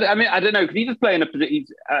place? I mean, I don't know, because he just play in a position.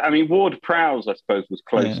 I mean, Ward-Prowse, I suppose, was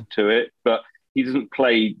close to it, but he doesn't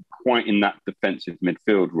play quite in that defensive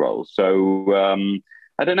midfield role. So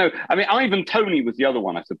I don't know. I mean, Ivan Toney was the other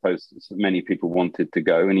one, I suppose, many people wanted to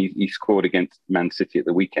go, and he scored against Man City at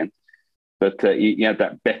the weekend. But he had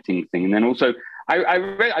that betting thing, and then also I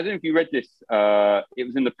read. I don't know if you read this. It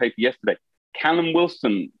was in the paper yesterday. Callum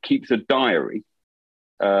Wilson keeps a diary.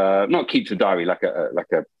 Not keeps a diary like a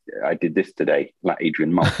I did this today, like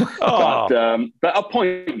Adrian Moll. But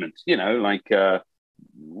appointments, like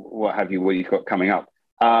what have you, what he's got coming up.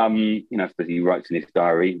 I suppose he writes in his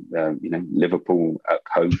diary, Liverpool at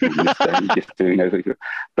home, just doing those.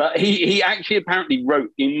 But he actually apparently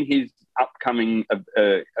wrote in his upcoming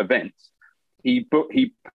events. He put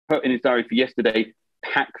in his diary for yesterday,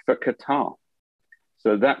 pack for Qatar.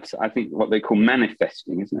 So that's, I think, what they call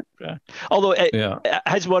manifesting, isn't it? Yeah. Although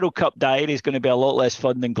his World Cup diary is going to be a lot less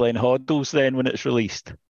fun than Glenn Hoddle's then when it's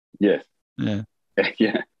released. Yes. Yeah.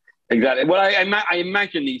 Yeah, exactly. Well, I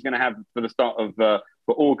imagine he's going to have, for the start of for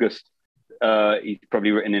August, he's probably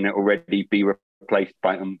written in it already, be replaced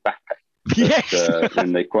by Mbappe. Yes.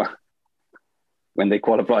 When they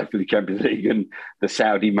qualify for the Champions League and the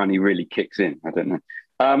Saudi money really kicks in. I don't know.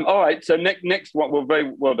 All right, so next one. Well,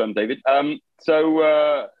 very well done, David.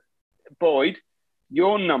 So, Boyd,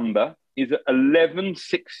 your number is at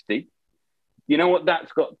 1160. You know what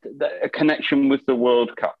that's got a connection with the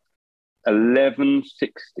World Cup?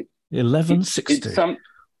 1160. 1160. It's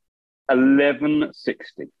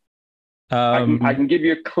 1160. I can give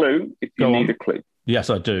you a clue if you need a clue.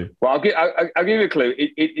 Yes, I do. Well, I'll give you a clue.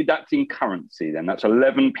 That's in currency. Then that's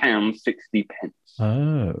 £11.60.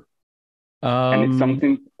 Oh. And it's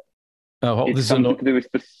something. It's something to do with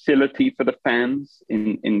facility for the fans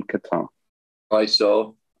in Qatar. I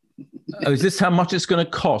saw. Is this how much it's going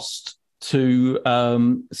to cost to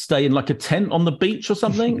stay in like a tent on the beach or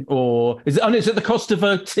something? Or is it the cost of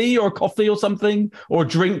a tea or a coffee or something, or a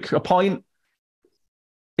drink, a pint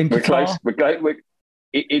in Qatar? We're close.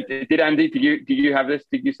 Did Andy? Did you have this?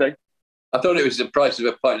 Did you say? I thought it was the price of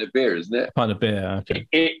a pint of beer, isn't it? A pint of beer. Okay.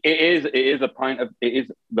 It is a pint of. It is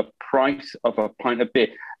the price of a pint of beer,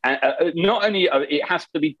 and not only it has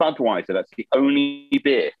to be Budweiser. That's the only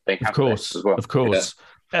beer they have. Of course, as well. Of course.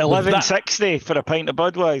 Yeah. $11.60 for a pint of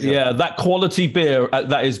Budweiser. Yeah, that quality beer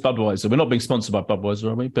that is Budweiser. We're not being sponsored by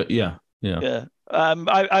Budweiser, are we? But yeah.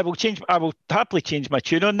 I will happily change my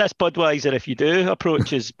tune on this Budweiser if you do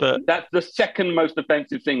approaches. But that's the second most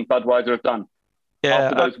offensive thing Budweiser have done.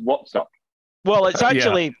 After those WhatsApp. Well, it's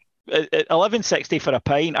actually $11.60 for a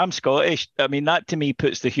pint. I'm Scottish. I mean, that to me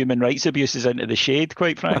puts the human rights abuses into the shade,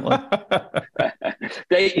 quite frankly.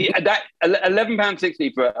 That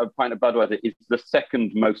 £11.60 for a pint of Budweiser is the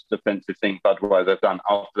second most offensive thing Budweiser have done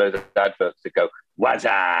after those adverts that go, "What's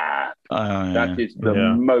up?" That is the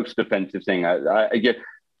most offensive thing.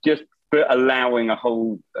 Just for allowing a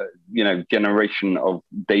whole, generation of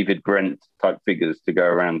David Brent type figures to go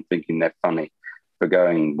around thinking they're funny for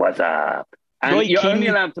going, "What's up?" And you're only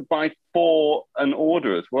allowed to buy 4 an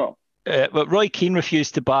order as well. But Roy Keane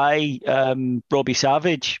refused to buy Robbie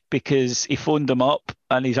Savage because he phoned him up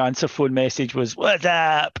and his answer phone message was, "What's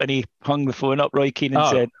up?" And he hung the phone up, Roy Keane, and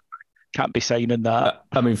said, "Can't be signing that."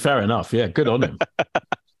 I mean, fair enough. Yeah, good on him.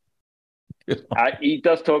 He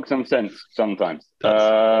does talk some sense sometimes.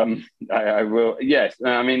 I will. Yes.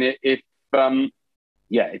 I mean, if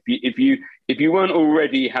you weren't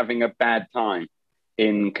already having a bad time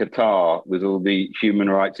in Qatar with all the human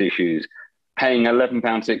rights issues, paying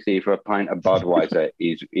 £11.60 for a pint of Budweiser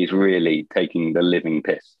is really taking the living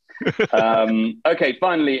piss. Okay,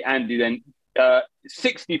 finally, Andy, then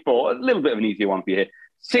 64, a little bit of an easier one for you here.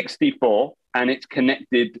 64, and it's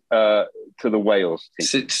connected to the Wales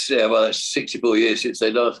team. It's 64 years since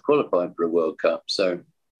they last qualified for a World Cup, so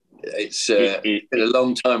it's been a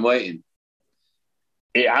long time waiting.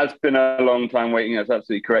 It has been a long time waiting. That's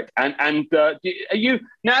absolutely correct. And are you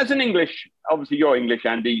now, as an English? Obviously, you're English,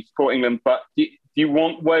 Andy, support England. But do you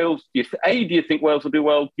want Wales? Do you think Wales will do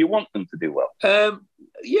well? Do you want them to do well?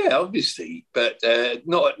 Yeah, obviously, but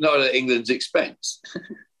not at England's expense.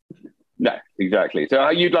 No, exactly. So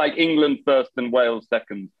you'd like England first and Wales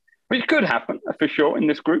second, Which could happen for sure in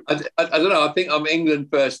this group. I don't know. I think I'm England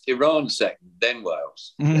first, Iran second, then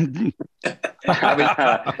Wales.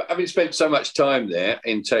 Having spent so much time there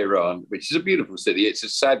in Tehran, which is a beautiful city, it's a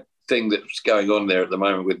sad thing that's going on there at the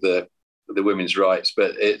moment with the women's rights,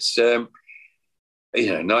 but it's 90%,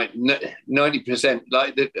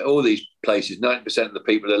 like all these places, 90% of the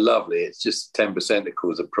people are lovely. It's just 10% that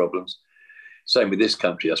cause the problems. Same with this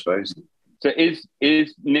country, I suppose. So is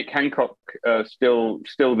Nick Hancock still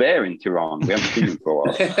there in Tehran? We haven't seen him for a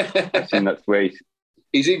while. I assume that's where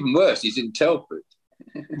he's even worse. He's in Telford.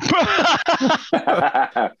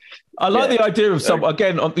 I like the idea of some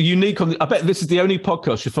again on the unique. I bet this is the only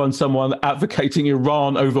podcast you find someone advocating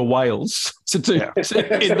Iran over Wales to do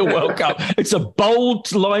in the World Cup. It's a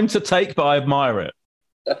bold line to take, but I admire it.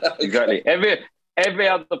 Exactly. Every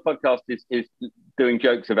other podcast is doing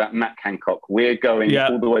jokes about Matt Hancock. We're going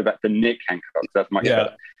all the way back to Nick Hancock. That's much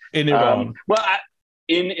better. In Iran.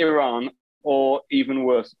 In Iran, or even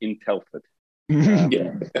worse, in Telford.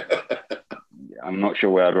 I'm not sure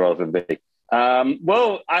where I'd rather be.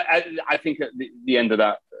 I think at the end of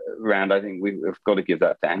that round, I think we've got to give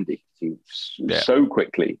that to Andy. He's so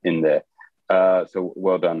quickly in there. So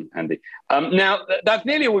well done, Andy. Now, that's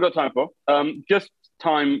nearly all we've got time for. Just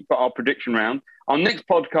time for our prediction round. Our next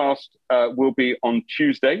podcast will be on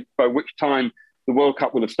Tuesday, by which time the World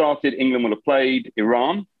Cup will have started. England will have played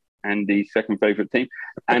Iran, Andy's second favourite team,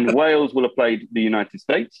 and Wales will have played the United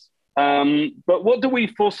States. But what do we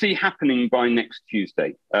foresee happening by next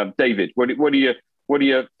Tuesday? David, what are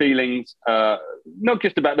your feelings, not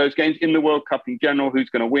just about those games, in the World Cup in general? Who's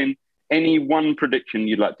going to win? Any one prediction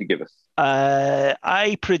you'd like to give us?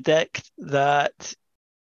 I predict that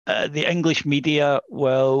the English media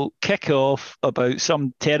will kick off about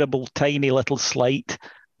some terrible, tiny little slight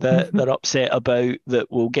that they're upset about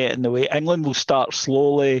that will get in the way. England will start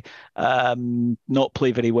slowly, not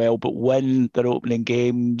play very well, but win their opening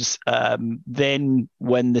games, then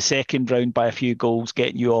win the second round by a few goals,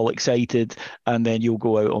 getting you all excited, and then you'll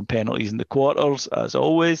go out on penalties in the quarters, as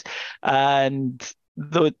always. And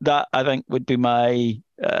that, I think, would be my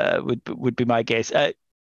guess.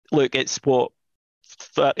 Look, it's what,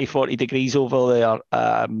 30, 40 degrees over there.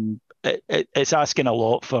 It's asking a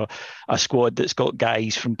lot for a squad that's got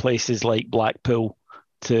guys from places like Blackpool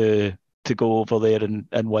to go over there and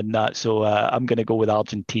win that. So I'm going to go with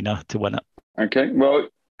Argentina to win it. Okay. Well,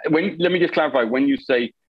 let me just clarify. When you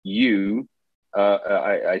say you,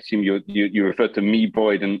 I assume you refer to me,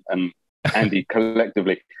 Boyd, and Andy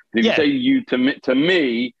collectively. If you say you to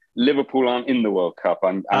me, Liverpool aren't in the World Cup.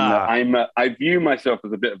 I view myself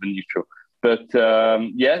as a bit of a neutral. But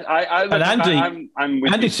I'm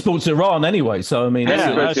with Andy supports Iran anyway, so I mean,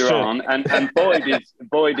 Andy supports Iran, and Boyd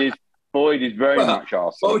is very much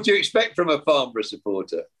Arsenal. What would you expect from a Farnborough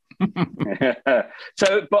supporter?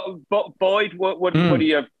 So, but Boyd, what are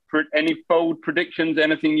your any bold predictions?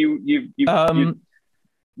 Anything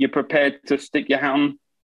you're prepared to stick your hat on?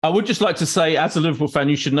 I would just like to say, as a Liverpool fan,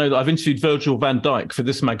 you should know that I've interviewed Virgil van Dijk for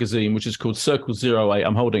this magazine, which is called Circle 08.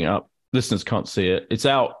 I'm holding it up. Listeners can't see it. It's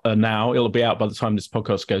out now. It'll be out by the time this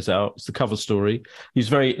podcast goes out. It's the cover story.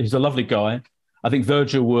 He's a lovely guy. I think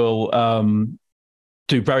Virgil will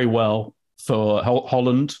do very well for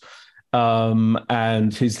Holland.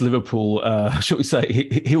 And his Liverpool, shall we say,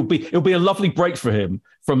 it'll be a lovely break for him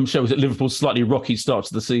from Liverpool's slightly rocky start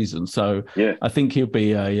to the season. So I think he'll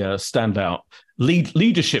be a standout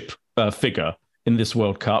leadership figure in this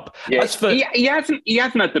World Cup. Yeah, he hasn't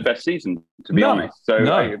had the best season, to be honest.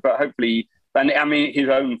 So, but hopefully, and I mean his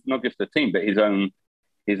own, not just the team, but his own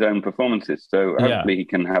performances. So hopefully he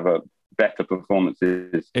can have a better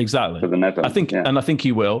performances exactly for the Netherlands. I think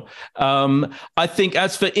he will. I think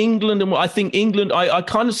as for England, I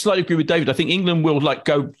kind of slightly agree with David. I think England will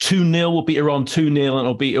go 2-0, will beat Iran 2-0, and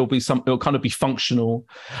it'll kind of be functional.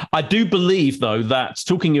 I do believe though that,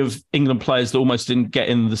 talking of England players that almost didn't get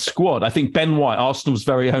in the squad, I think Ben White, Arsenal's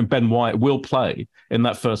very own Ben White, will play in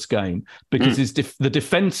that first game because the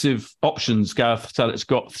defensive options Gareth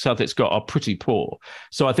Southgate's got are pretty poor.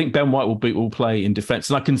 So I think Ben White will play in defence,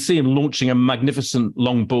 and I can see him launching a magnificent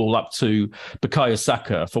long ball up to Bukayo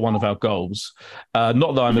Saka for one of our goals.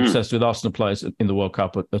 Not that I'm obsessed with Arsenal players in the World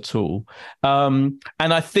Cup at all. And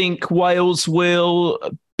I think Wales will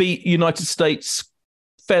beat United States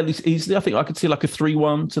fairly easily. I think I could see like a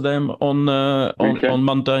 3-1 to them on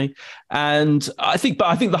Monday. And I think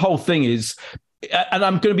the whole thing is, and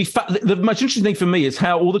I'm going to be the most interesting thing for me is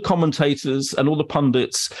how all the commentators and all the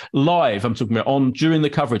pundits live, I'm talking about during the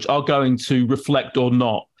coverage, are going to reflect or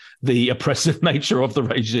not the oppressive nature of the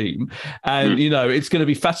regime. And, it's going to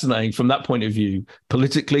be fascinating from that point of view,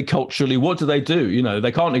 politically, culturally. What do?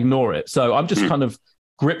 They can't ignore it. So I'm just kind of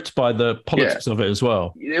gripped by the politics of it as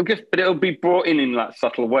well. It'll be brought in like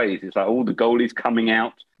subtle ways. It's like all the goalies coming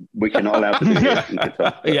out, which you're not allowed to do in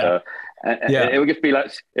Qatar. It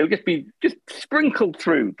will just be sprinkled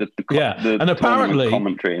through the and apparently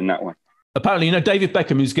commentary in that way. Apparently, David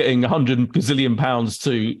Beckham, who's getting 100 gazillion pounds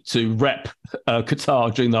to rep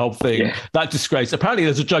Qatar during the whole thing, that disgrace. Apparently,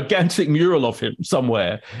 there's a gigantic mural of him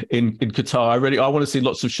somewhere in Qatar. I want to see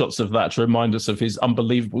lots of shots of that to remind us of his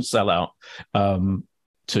unbelievable sellout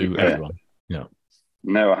to everyone. Yeah.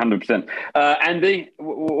 No, 100%. Andy,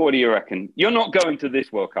 what do you reckon? You're not going to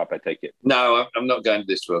this World Cup, I take it? No, I'm not going to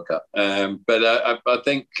this World Cup. But I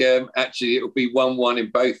think actually it'll be 1-1 in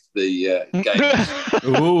both the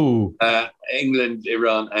games. Ooh. England,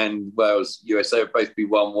 Iran and Wales, USA will both be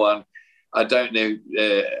 1-1. I don't know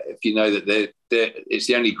if you know that it's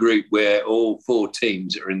the only group where all 4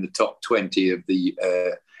 teams are in the top 20 of the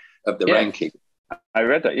ranking. I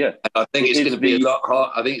read that, yeah. I think it's going to be a lot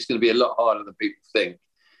hard. I think it's going to be a lot harder than people think.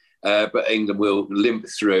 But England will limp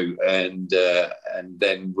through, and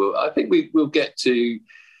then I think we'll get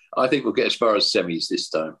as far as semis this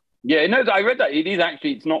time. Yeah, no, I read that.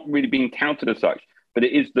 It's not really being touted as such, but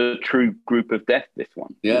it is the true group of death. This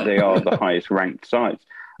one, yeah, they are the highest ranked sides.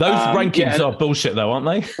 Those rankings are bullshit, though, aren't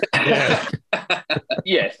they?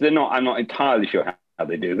 Yes, they're not. I'm not entirely sure how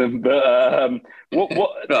they do them, but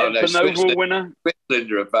the overall winner?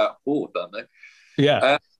 Switzerland are about 4th, aren't they?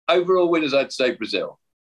 Yeah. Overall winners, I'd say Brazil.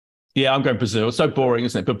 Yeah, I'm going Brazil. It's so boring,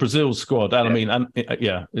 isn't it? But Brazil's squad, and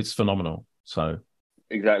it's phenomenal. So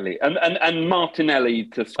exactly, and Martinelli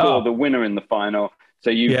to score the winner in the final, so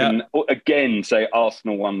you can again say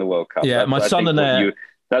Arsenal won the World Cup. Yeah,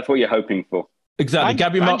 that's what you're hoping for. Exactly,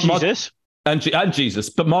 and Jesus. And Jesus,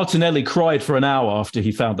 but Martinelli cried for an hour after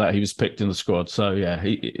he found out he was picked in the squad. So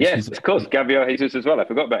yes, of course, Gabriel Jesus as well. I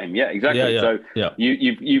forgot about him. Yeah, exactly.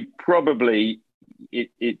 You probably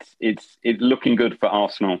it's looking good for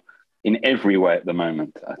Arsenal in every way at the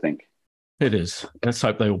moment. I think it is. Let's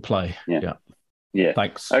hope they all play. Yeah.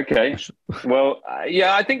 Thanks. Okay. Well,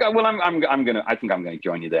 I think I'm going to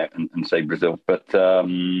join you there and say Brazil, but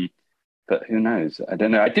who knows? I don't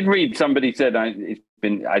know. I did read somebody said I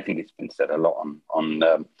think it's been said a lot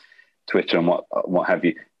on Twitter and what have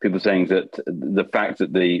you. People saying that the fact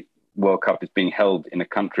that the World Cup is being held in a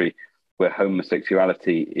country where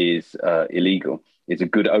homosexuality is illegal is a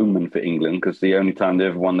good omen for England, because the only time they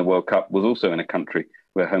ever won the World Cup was also in a country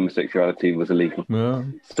where homosexuality was illegal. Yeah.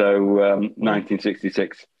 So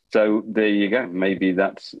 1966. So there you go. Maybe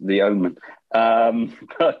that's the omen.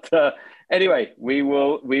 But anyway, we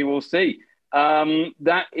will see.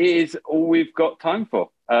 That is all we've got time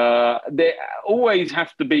for. There always has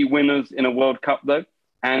to be winners in a World Cup, though,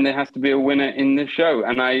 and there has to be a winner in this show.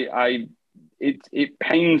 And it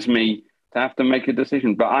pains me to have to make a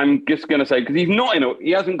decision, but I'm just going to say, because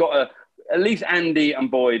he hasn't got at least Andy and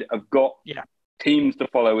Boyd have got teams to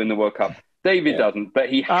follow in the World Cup. David doesn't, but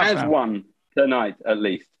he has won tonight at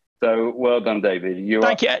least. So well done, David.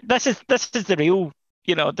 Thank you. This is the real.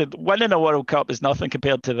 The winning a World Cup is nothing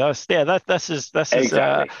compared to this. Yeah, this is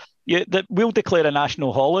exactly. We'll declare a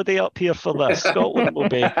national holiday up here for this. Scotland will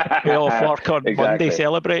be off work on Monday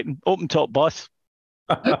celebrating. Open top bus.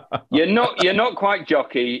 You're not quite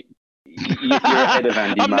jockey. You're ahead of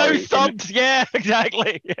Andy I'm Murray. now thumped. Yeah,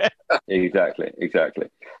 exactly. Yeah. Exactly.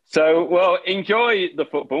 So, well, enjoy the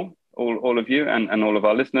football, all of you, and all of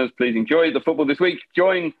our listeners. Please enjoy the football this week.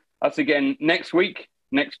 Join us again next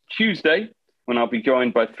Tuesday, when I'll be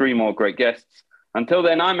joined by 3 more great guests. Until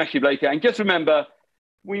then, I'm Ashley Blaker. And just remember,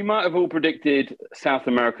 we might have all predicted South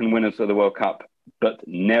American winners of the World Cup, but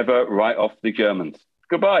never write off the Germans.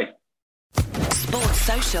 Goodbye. Sports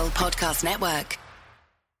Social Podcast Network.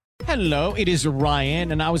 Hello, it is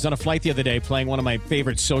Ryan, and I was on a flight the other day playing one of my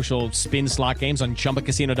favorite social spin slot games on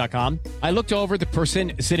ChumbaCasino.com. I looked over at the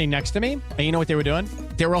person sitting next to me, and you know what they were doing?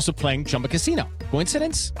 They were also playing Chumba Casino.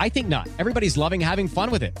 Coincidence? I think not. Everybody's loving having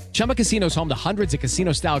fun with it. Chumba Casino is home to hundreds of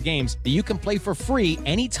casino-style games that you can play for free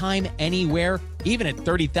anytime, anywhere, even at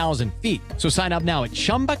 30,000 feet. So sign up now at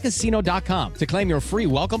ChumbaCasino.com to claim your free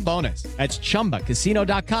welcome bonus. That's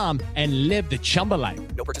ChumbaCasino.com and live the Chumba life.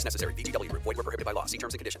 No purchase necessary. VGW. Void where prohibited by law. See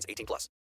terms and conditions. 18+.